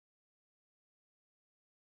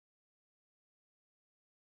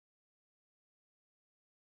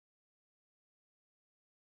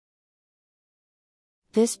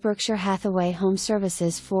This Berkshire Hathaway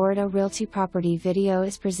HomeServices Florida Realty property video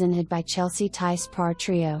is presented by Chelsea Tice Par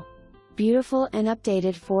Trio. Beautiful and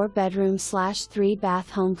updated 4-bedroom/3-bath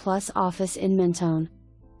home plus office in Mentone.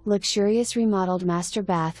 Luxurious remodeled master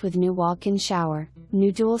bath with new walk-in shower,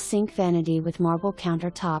 new dual sink vanity with marble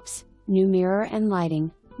countertops, new mirror and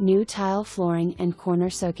lighting, new tile flooring and corner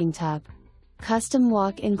soaking tub. Custom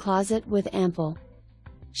walk-in closet with ample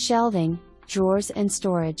shelving, drawers and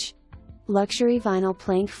storage. Luxury vinyl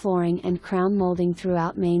plank flooring and crown molding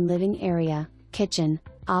throughout main living area, kitchen,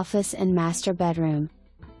 office and master bedroom.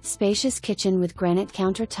 Spacious kitchen with granite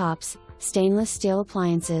countertops, stainless steel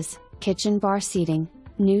appliances, kitchen bar seating,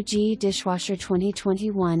 new GE dishwasher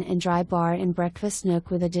 2021 and dry bar and breakfast nook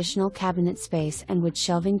with additional cabinet space and wood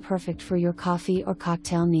shelving perfect for your coffee or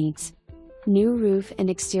cocktail needs. New roof and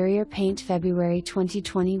exterior paint February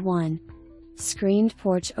 2021. Screened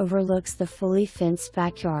porch overlooks the fully fenced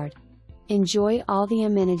backyard. Enjoy all the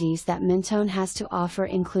amenities that Mentone has to offer,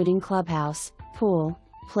 including clubhouse, pool,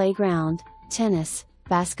 playground, tennis,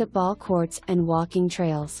 basketball courts and walking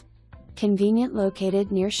trails. Convenient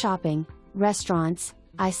located near shopping, restaurants,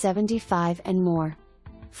 I-75 and more.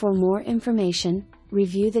 For more information,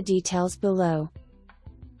 review the details below.